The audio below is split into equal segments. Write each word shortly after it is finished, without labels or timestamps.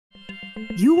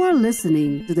You are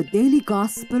listening to the Daily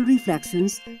Gospel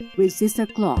Reflections with Sister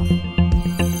Cloth.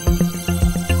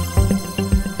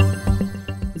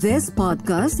 This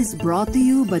podcast is brought to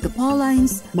you by the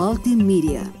Paulines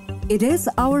Multimedia. It is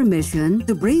our mission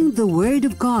to bring the Word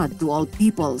of God to all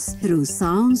peoples through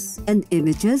sounds and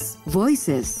images,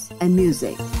 voices, and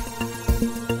music.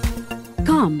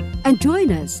 Come and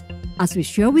join us as we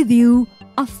share with you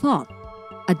a thought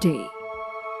a day.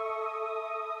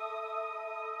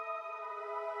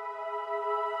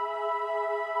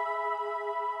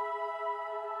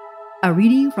 A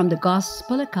reading from the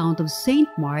Gospel account of St.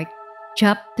 Mark,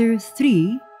 chapter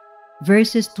 3,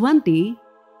 verses 20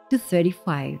 to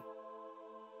 35.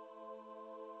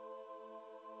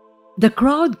 The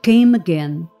crowd came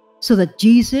again, so that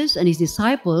Jesus and his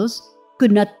disciples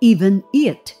could not even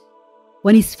eat.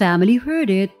 When his family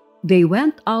heard it, they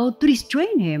went out to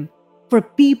restrain him, for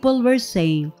people were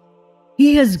saying,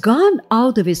 "He has gone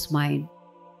out of his mind."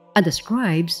 And the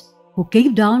scribes who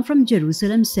came down from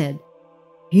Jerusalem said,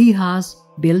 "He has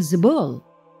Beelzebul,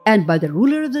 and by the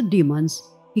ruler of the demons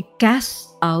he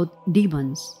casts out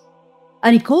demons."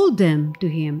 And he called them to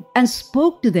him and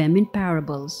spoke to them in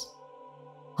parables.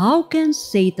 "How can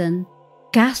Satan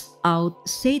cast out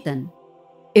Satan?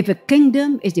 If a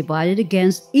kingdom is divided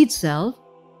against itself,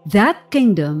 that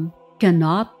kingdom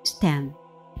cannot stand.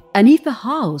 And if a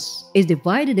house is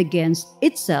divided against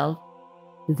itself,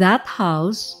 that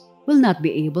house will not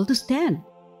be able to stand.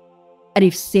 And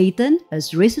if Satan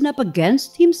has risen up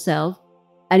against himself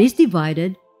and is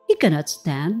divided, he cannot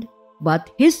stand,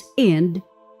 but his end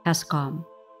has come.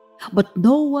 But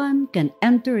no one can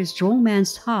enter a strong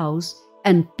man's house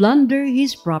and plunder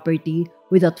his property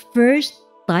without first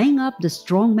tying up the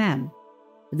strong man.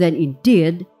 Then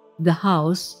indeed the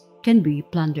house can be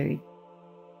plundered.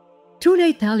 Truly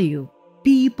I tell you,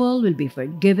 people will be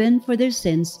forgiven for their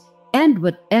sins and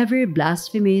whatever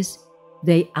blasphemies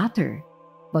they utter.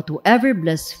 But whoever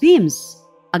blasphemes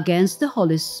against the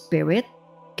Holy Spirit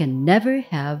can never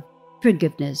have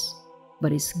forgiveness,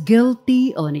 but is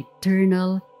guilty of an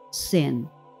eternal sin.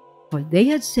 For they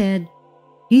had said,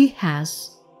 "He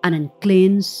has an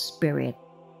unclean spirit."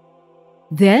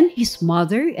 Then his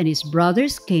mother and his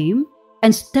brothers came,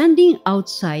 and standing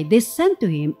outside they sent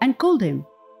to him and called him.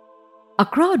 A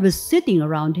crowd was sitting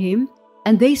around him,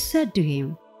 and they said to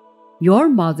him, "Your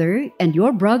mother and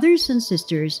your brothers and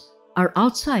sisters are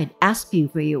outside asking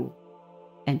for you."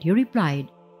 And he replied,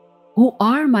 "Who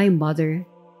are my mother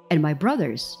and my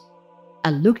brothers?"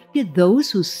 And looking at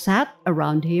those who sat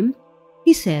around him,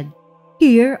 he said,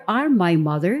 "Here are my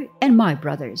mother and my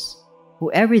brothers.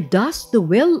 Whoever does the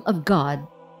will of God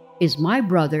is my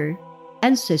brother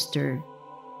and sister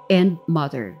and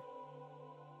mother."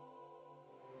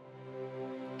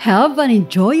 Have an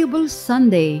enjoyable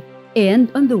Sunday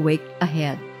and on the week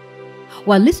ahead.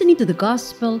 While listening to the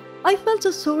gospel, I felt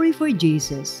so sorry for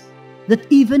Jesus, that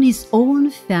even his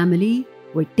own family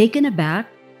were taken aback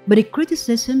by the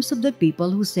criticisms of the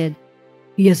people who said,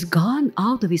 "He has gone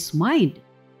out of his mind."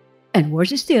 And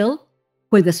worse still,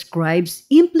 when the scribes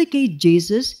implicate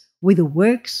Jesus with the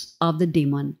works of the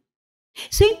demon.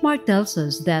 St. Mark tells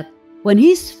us that when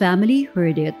his family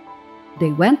heard it,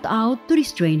 they went out to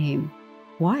restrain him.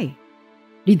 Why?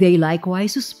 Did they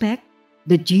likewise suspect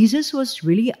that Jesus was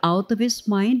really out of his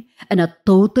mind and not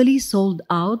totally sold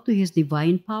out to his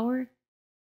divine power?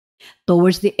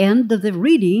 Towards the end of the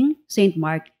reading, St.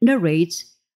 Mark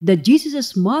narrates that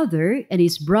Jesus' mother and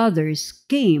his brothers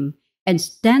came, and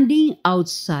standing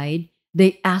outside,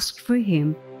 they asked for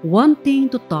him, wanting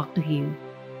to talk to him.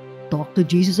 Talk to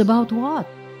Jesus about what?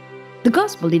 The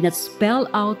gospel did not spell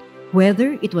out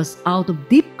whether it was out of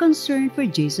deep concern for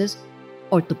Jesus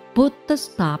or to put a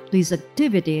stop to his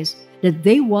activities, that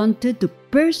they wanted to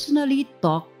personally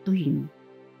talk to him.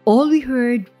 All we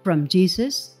heard from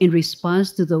Jesus in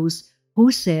response to those who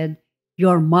said,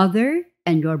 "Your mother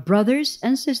and your brothers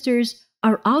and sisters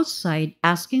are outside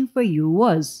asking for you,"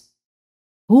 was,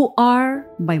 "Who are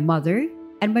my mother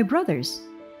and my brothers?"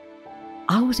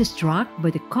 I was struck by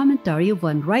the commentary of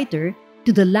one writer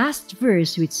to the last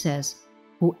verse, which says,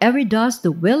 "Whoever does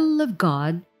the will of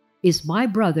God is my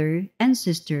brother and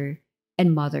sister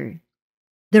and mother."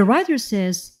 The writer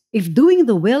says, if doing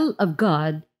the will of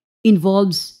God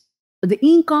involves the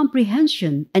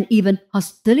incomprehension and even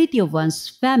hostility of one's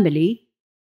family,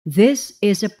 this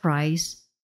is a price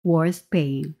worth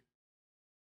paying.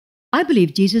 I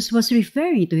believe Jesus was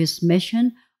referring to his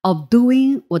mission of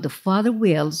doing what the Father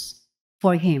wills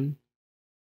for him.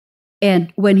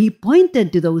 And when he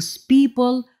pointed to those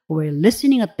people who were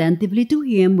listening attentively to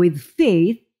him with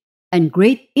faith and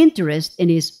great interest in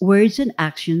his words and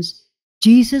actions,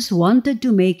 Jesus wanted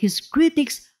to make his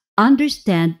critics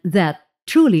understand that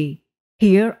truly,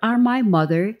 here are my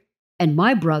mother and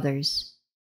my brothers.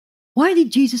 Why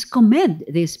did Jesus commend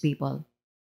these people?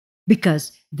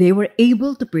 Because they were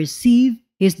able to perceive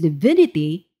his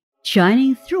divinity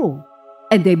shining through,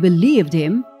 and they believed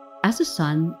him as the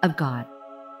Son of God.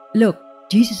 Look,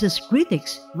 Jesus'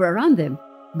 critics were around them,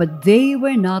 but they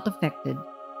were not affected.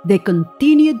 They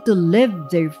continued to live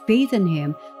their faith in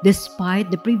him despite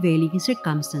the prevailing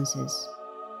circumstances.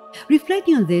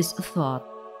 Reflecting on this thought,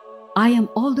 I am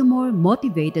all the more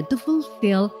motivated to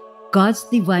fulfill God's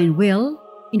divine will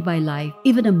in my life,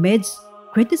 even amidst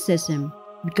criticism,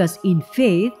 because in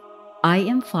faith, I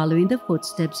am following the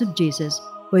footsteps of Jesus,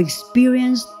 who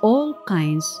experienced all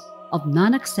kinds of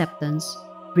non-acceptance,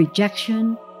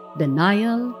 rejection,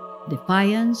 denial,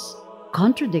 defiance,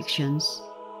 contradictions,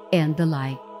 and the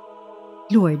like.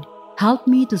 Lord, help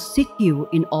me to seek you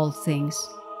in all things,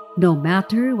 no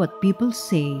matter what people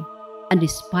say, and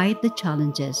despite the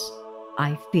challenges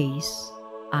I face.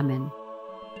 Amen.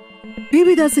 Be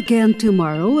with us again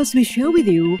tomorrow as we share with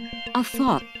you a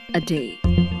thought a day.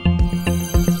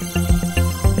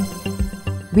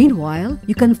 Meanwhile,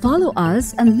 you can follow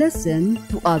us and listen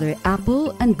to other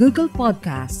Apple and Google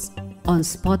podcasts on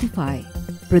Spotify,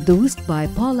 produced by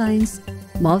Paulines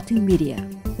Multimedia.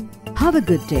 Have a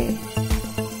good day.